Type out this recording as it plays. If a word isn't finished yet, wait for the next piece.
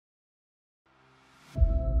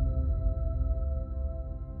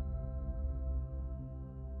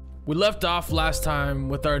We left off last time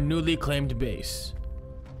with our newly claimed base.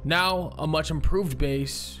 Now, a much improved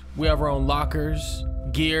base, we have our own lockers,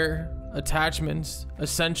 gear, attachments,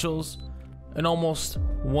 essentials, and almost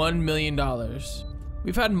 $1 million.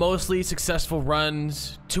 We've had mostly successful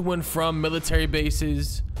runs to and from military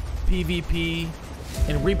bases, PvP,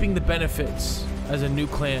 and reaping the benefits as a new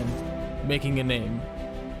clan, making a name.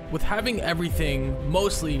 With having everything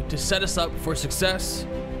mostly to set us up for success,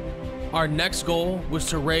 our next goal was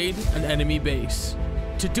to raid an enemy base.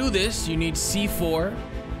 To do this, you need C4.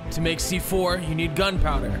 To make C4, you need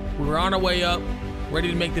gunpowder. We were on our way up, ready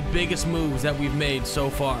to make the biggest moves that we've made so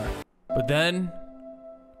far. But then,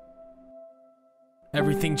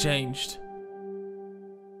 everything changed.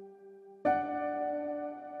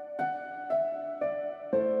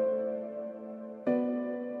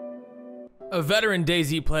 A veteran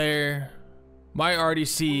Dayz player might already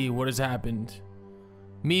see what has happened.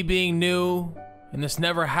 Me being new and this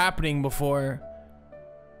never happening before,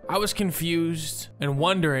 I was confused and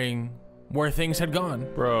wondering where things had gone.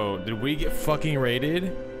 Bro, did we get fucking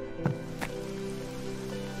raided?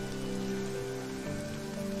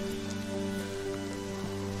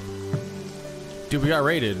 Dude, we got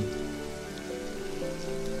raided.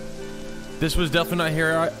 This was definitely not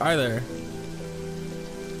here either.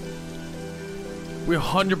 We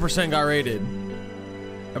 100% got raided.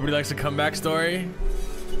 Everybody likes a comeback story.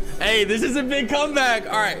 Hey, this is a big comeback.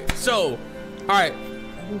 All right, so, all right.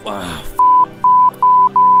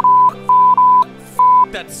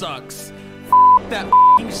 That sucks. That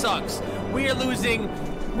fucking sucks. We are losing.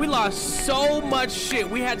 We lost so much shit.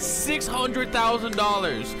 We had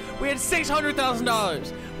 $600,000. We had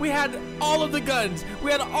 $600,000. We had all of the guns.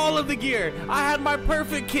 We had all of the gear. I had my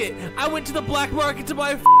perfect kit. I went to the black market to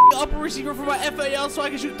buy a upper receiver for my FAL so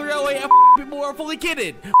I could shoot 308 people who are fully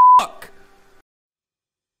kitted. Fuck.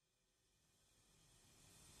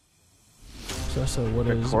 So what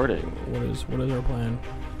is our plan?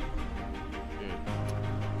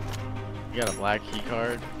 You got a black key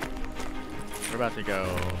card. We're about to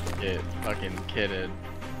go get fucking kitted.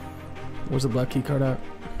 Where's the black key card at?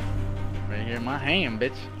 Right here in my hand,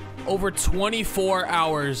 bitch. Over 24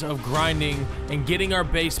 hours of grinding and getting our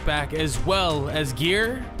base back as well as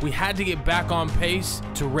gear, we had to get back on pace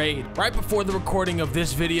to raid. Right before the recording of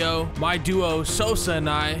this video, my duo Sosa and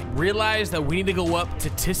I realized that we need to go up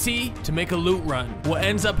to Tissy to make a loot run. What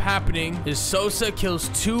ends up happening is Sosa kills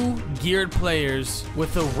 2 geared players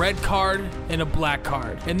with a red card and a black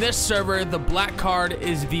card. In this server, the black card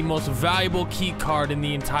is the most valuable key card in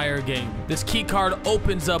the entire game. This key card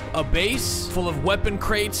opens up a base full of weapon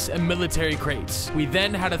crates and military crates. We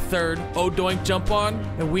then had a third Odoink jump on,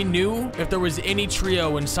 and we knew if there was any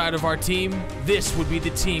trio inside of our team, this would be the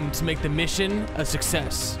team to make the mission a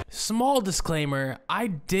success. Small disclaimer, I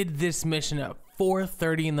did this mission at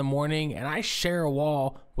 4:30 in the morning and I share a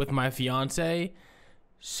wall with my fiance,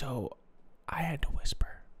 so I had to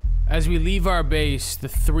whisper. As we leave our base, the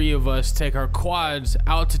 3 of us take our quads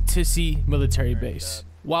out to Tissy military base.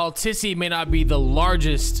 While Tissy may not be the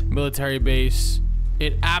largest military base,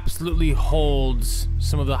 it absolutely holds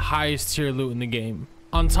some of the highest tier loot in the game.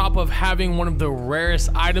 On top of having one of the rarest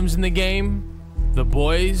items in the game, the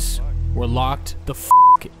boys were locked the f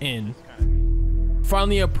in.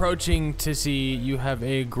 Finally approaching Tissy, you have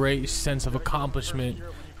a great sense of accomplishment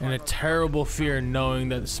and a terrible fear knowing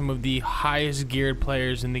that some of the highest geared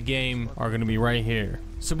players in the game are going to be right here.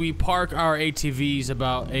 So we park our ATVs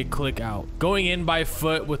about a click out. Going in by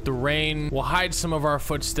foot with the rain will hide some of our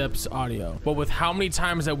footsteps audio. But with how many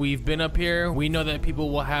times that we've been up here, we know that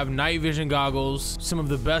people will have night vision goggles, some of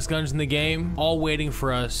the best guns in the game, all waiting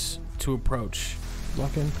for us to approach.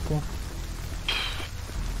 Walk in, cool.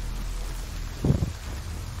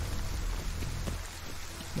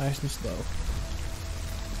 Nice and slow.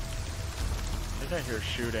 I think I hear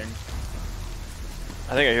shooting.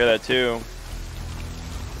 I think I hear that too.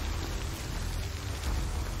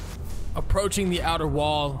 Approaching the outer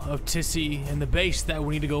wall of Tissy and the base that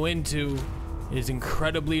we need to go into is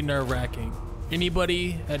incredibly nerve-wracking.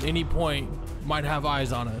 Anybody at any point might have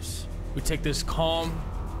eyes on us. We take this calm,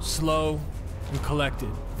 slow, and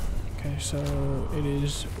collected. Okay, so it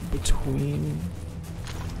is between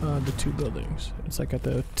the 2 buildings. It's like at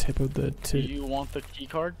the tip of the Do you want the key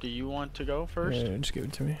card? Do you want to go first? Yeah, just give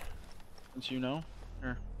it to me. Since you know.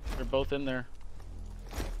 Here. They're both in there.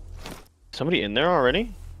 Somebody in there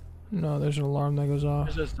already? No, there's an alarm that goes off.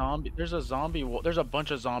 There's a zombie. There's a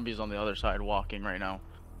bunch of zombies on the other side walking right now.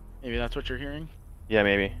 Maybe that's what you're hearing? Yeah,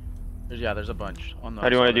 maybe. There's a bunch on the How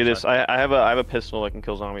do you want to do this? I have a pistol that can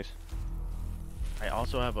kill zombies. I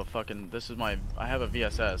also have a fucking, I have a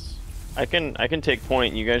VSS. I can take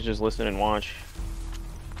point. You guys just listen and watch.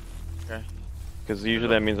 Okay. Because usually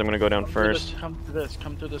that means I'm gonna go down first. Come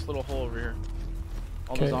through this little hole over here.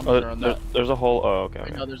 All Okay. the zombies are on that. There's a hole. Oh,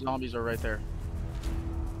 okay. No, there's zombies are right there.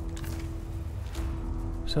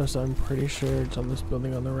 So I'm pretty sure it's on this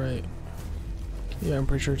building on the right. Yeah, I'm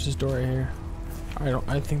pretty sure it's this door right here.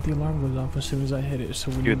 I think the alarm goes off as soon as I hit it.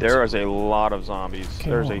 So we Dude, there is a lot of zombies. Okay,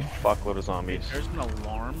 There's hold a on. fuckload of zombies. There's an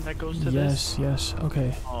alarm that goes to this. Yes.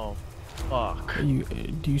 Okay. Oh, fuck.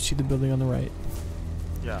 Do you see the building on the right?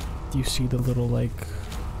 Yeah. Do you see the little like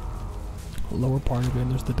lower part of it?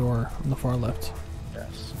 And there's the door on the far left.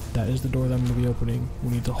 Yes. That is the door that I'm going to be opening.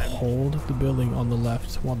 We need to hold the building on the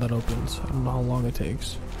left while that opens. I don't know how long it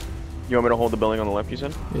takes. You want me to hold the building on the left, you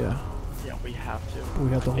said? Yeah. Yeah, we have to.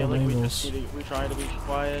 We have to I feel hold like angles. we try to be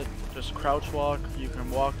quiet. Just crouch walk. You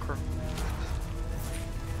can walk.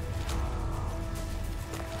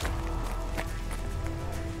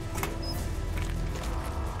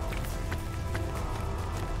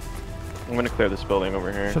 I'm gonna clear this building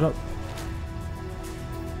over here. Shut up.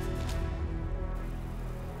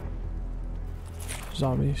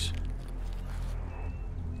 Zombies.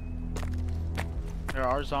 There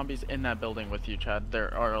are zombies in that building with you, Chad.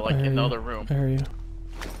 There are like I hear in the you. other room. I hear you.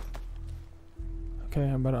 Okay,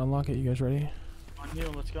 I'm about to unlock it. You guys ready? On you,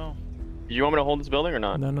 let's go. You want me to hold this building or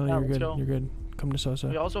not? No, Yeah, you're let's good. go. You're good. Come to We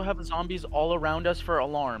Sosa. also have zombies all around us for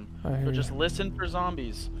alarm. I hear So you. just listen for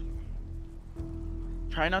zombies.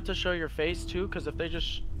 Try not to show your face too, because if they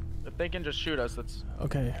can just shoot us, that's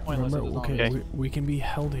Okay, pointless remember, if it's okay, zombies. we can be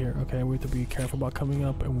held here, okay? We have to be careful about coming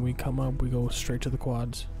up, and when we come up, we go straight to the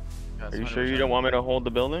quads. Are you sure you don't want me to hold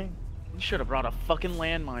the building? You should have brought a fucking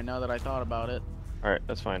landmine now that I thought about it. Alright,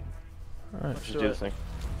 that's fine. Alright, Let's do just do it. this thing.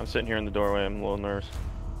 I'm sitting here in the doorway. I'm a little nervous.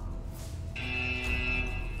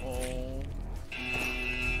 Oh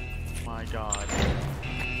my god.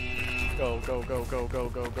 Go, go, go, go, go,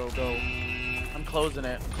 go, go, go. I'm closing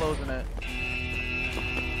it. I'm closing it.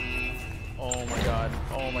 Oh my god.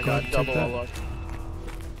 Oh my Go, god. take Double that. luck.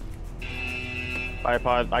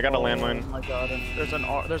 Bipod. I got a Oh landmine. my god. And there's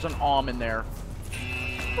an arm in there.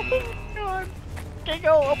 Oh god. Okay,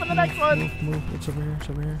 go. Open the next one. Move. It's over here. It's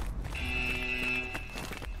over here.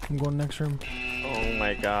 I'm going next room. Oh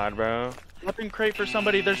my god, bro. Weapon crate for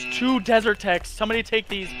somebody. There's 2 desert techs. Somebody take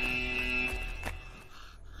these.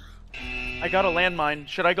 I got a landmine.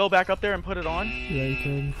 Should I go back up there and put it on? Yeah, you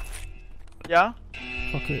could. Yeah?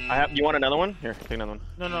 Fuck it. You want another one? Here, take another one.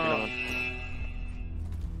 No, Take no, another no. one.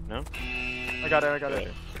 No? I got it. I got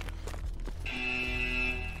it.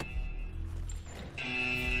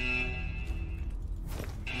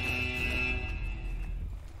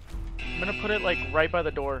 I'm gonna put it like right by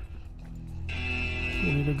the door.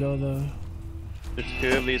 We need to go the... There's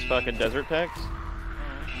 2 of these fucking desert packs.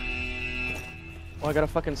 Oh, I got a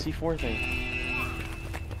fucking C4 thing.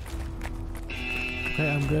 Okay,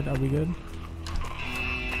 I'm good. Are we good?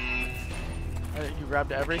 You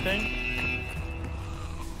grabbed everything?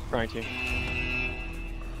 Trying to.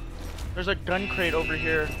 There's a gun crate over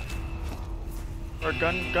here. Or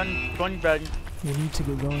gun bag. We need to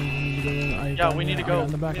get going. We need to go in. Yeah, we need to go. I got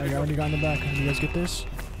in the back. We need to I already got in the back. You guys get this?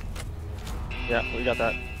 Yeah, we got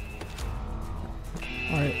that.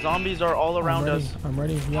 Alright. Zombies are all around I'm ready. us. I'm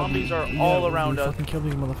ready. Yeah, Zombies are all around us. Fucking kill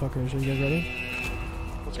these motherfuckers. Are you guys ready?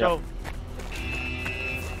 Let's Yeah.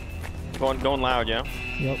 go. Going loud, yeah?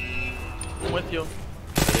 Yep. I'm with you.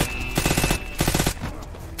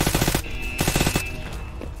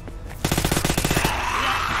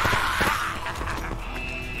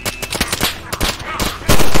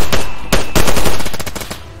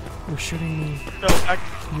 You're shooting me. Go back.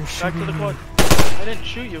 You're Back shooting to the me. quad. I didn't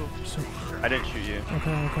shoot you. So, I didn't shoot you.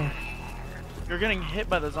 okay. You're getting hit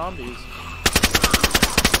by the zombies.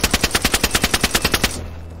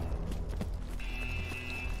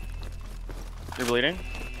 You're bleeding?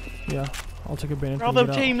 Yeah. I'll take advantage. Bravo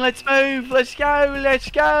team, let's move. Let's go. Let's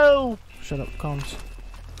go. Shut up, comms.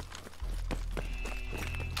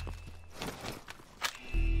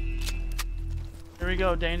 Here we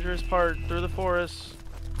go. Dangerous part through the forest.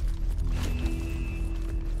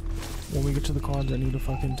 When we get to the quads, I need to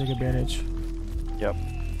fucking take advantage. Yep.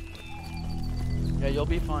 Yeah, you'll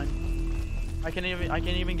be fine. I can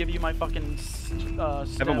even give you my fucking I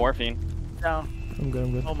have a morphine. Yeah. I'm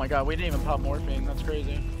good. Oh my god, we didn't even pop morphine. That's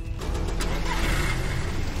crazy.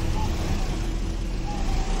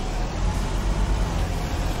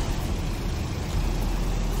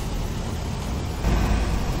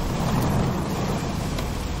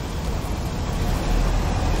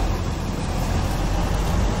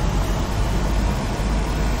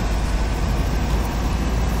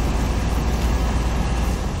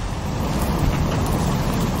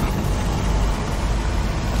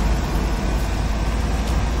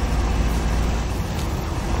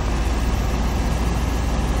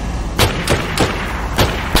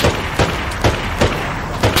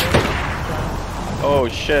 Oh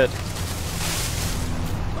shit.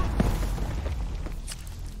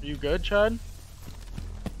 Are you good, Chad?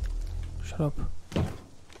 Shut up.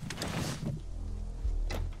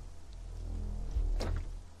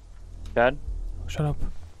 Dad? Shut up.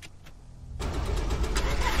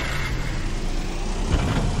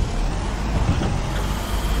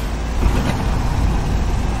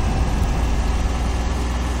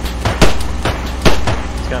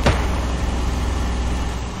 Let's go.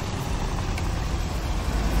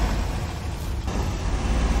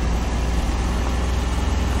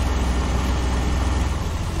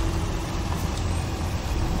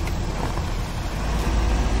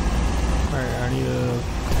 Alright, I need to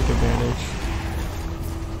take a bandage.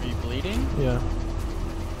 Are you bleeding? Yeah.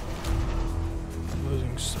 I'm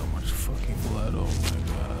losing so much fucking blood. Oh my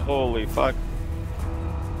god. Holy fuck.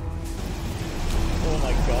 Oh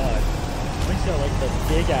my god. Makes got like the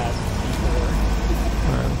big ass C4.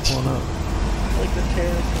 Alright, I'm pulling up. Like the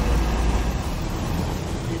terrorist one.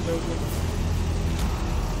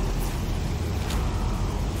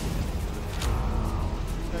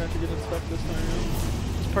 I have to get it stuck this time,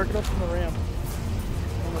 yeah? Just park it up from the ramp.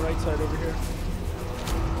 On the right side over here.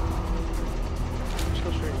 Just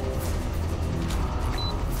go straight.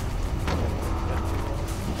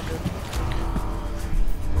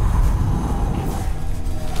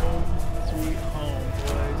 Sweet home,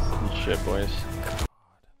 boys. Shit, boys.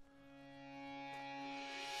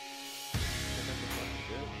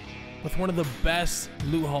 With one of the best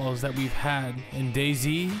loot hauls that we've had in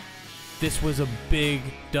Dayz, this was a big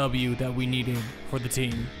W that we needed for the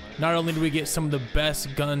team. Not only did we get some of the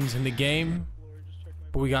best guns in the game,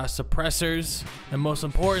 but we got suppressors, and most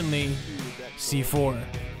importantly, C4.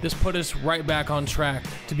 This put us right back on track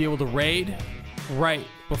to be able to raid right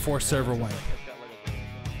before server wipe.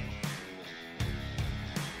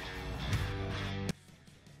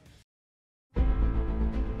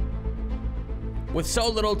 With so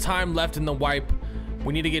little time left in the wipe,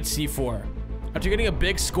 we need to get C4. After getting a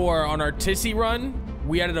big score on our Tissy run,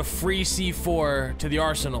 we added a free C4 to the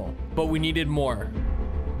arsenal, but we needed more.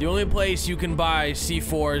 The only place you can buy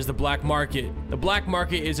C4 is the black market. The black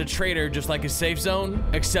market is a trader just like a safe zone,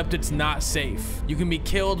 except it's not safe. You can be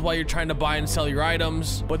killed while you're trying to buy and sell your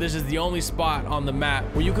items, but this is the only spot on the map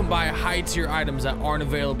where you can buy high tier items that aren't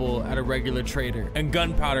available at a regular trader, and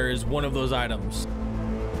gunpowder is one of those items.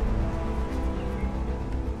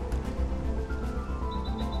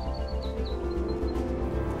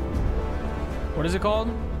 What is it called?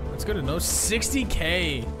 That's good to know.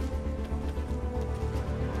 60K.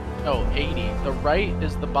 No, 80. The right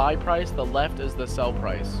is the buy price, the left is the sell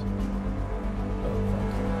price.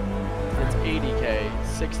 It's 80K,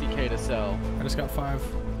 60K to sell. I just got 5.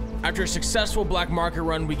 After a successful black market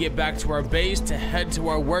run, we get back to our base to head to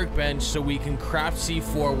our workbench so we can craft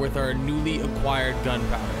C4 with our newly acquired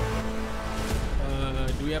gunpowder.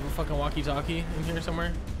 Do we have a fucking walkie-talkie in here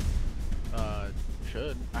somewhere?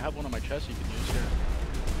 Should. I have one on my chest you can use here.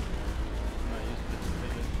 I'm not using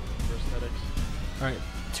it for aesthetics. Alright,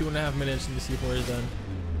 2.5 minutes and the C4 is done.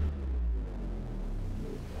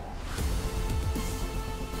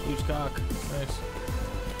 Huge cock. Nice.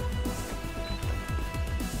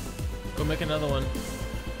 Go make another one.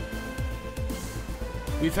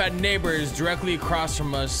 We've had neighbors directly across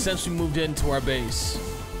from us since we moved into our base.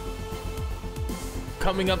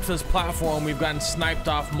 Coming up to this platform, we've gotten sniped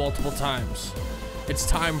off multiple times. It's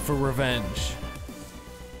time for revenge.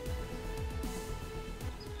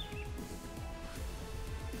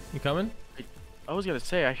 You coming? I was gonna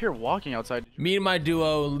say, I hear walking outside. Me and my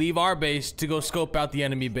duo leave our base to go scope out the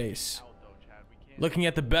enemy base. Looking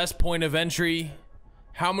at the best point of entry,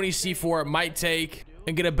 how many C4 it might take,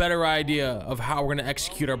 and get a better idea of how we're gonna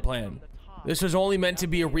execute our plan. This was only meant to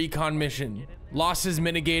be a recon mission. Losses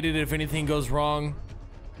mitigated if anything goes wrong,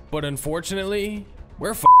 but unfortunately,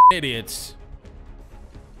 we're idiots.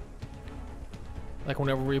 Like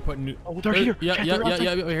whenever we put new. Oh, they're here. Yeah,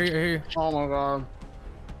 here. Oh my god.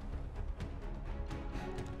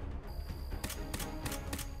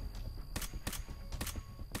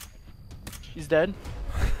 He's dead.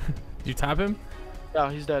 Did you tap him?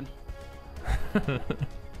 Yeah, he's dead.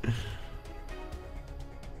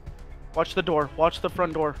 Watch the door. Watch the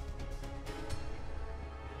front door.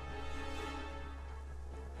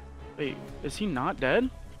 Wait, is he not dead?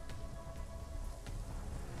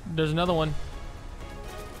 There's another one.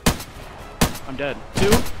 I'm dead. 2?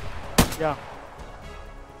 Yeah.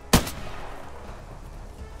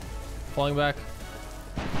 Falling back.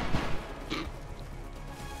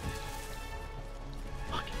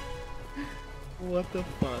 What the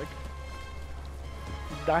fuck?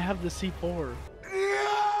 I have the C4.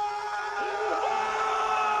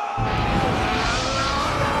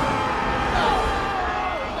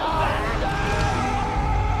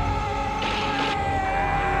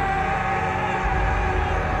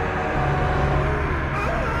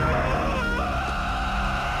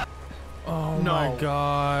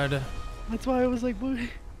 god. That's why I was like, what?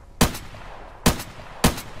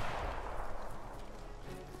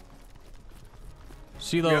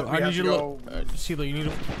 CeeLo, Yeah, we I need have you to to go. look. CeeLo, you need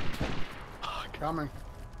to. Coming.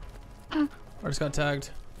 I just got tagged.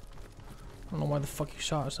 I don't know why the fuck you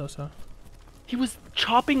shot us, so. He was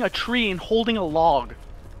chopping a tree and holding a log.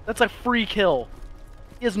 That's a free kill.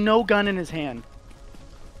 He has no gun in his hand.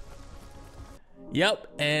 Yep,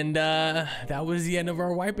 and that was the end of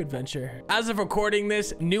our wipe adventure. As of recording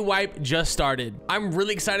this, new wipe just started. I'm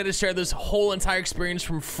really excited to share this whole entire experience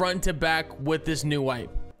from front to back with this new wipe.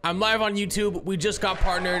 I'm live on YouTube. We just got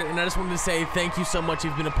partnered, and I just wanted to say thank you so much.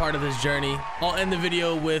 You've been a part of this journey. I'll end the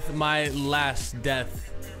video with my last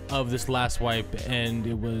death of this last wipe, and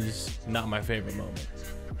it was not my favorite moment.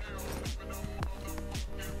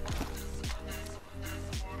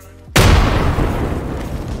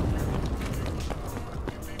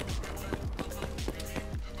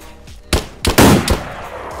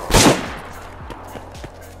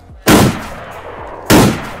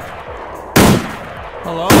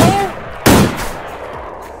 Hello?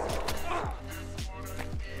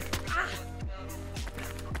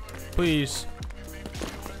 Please.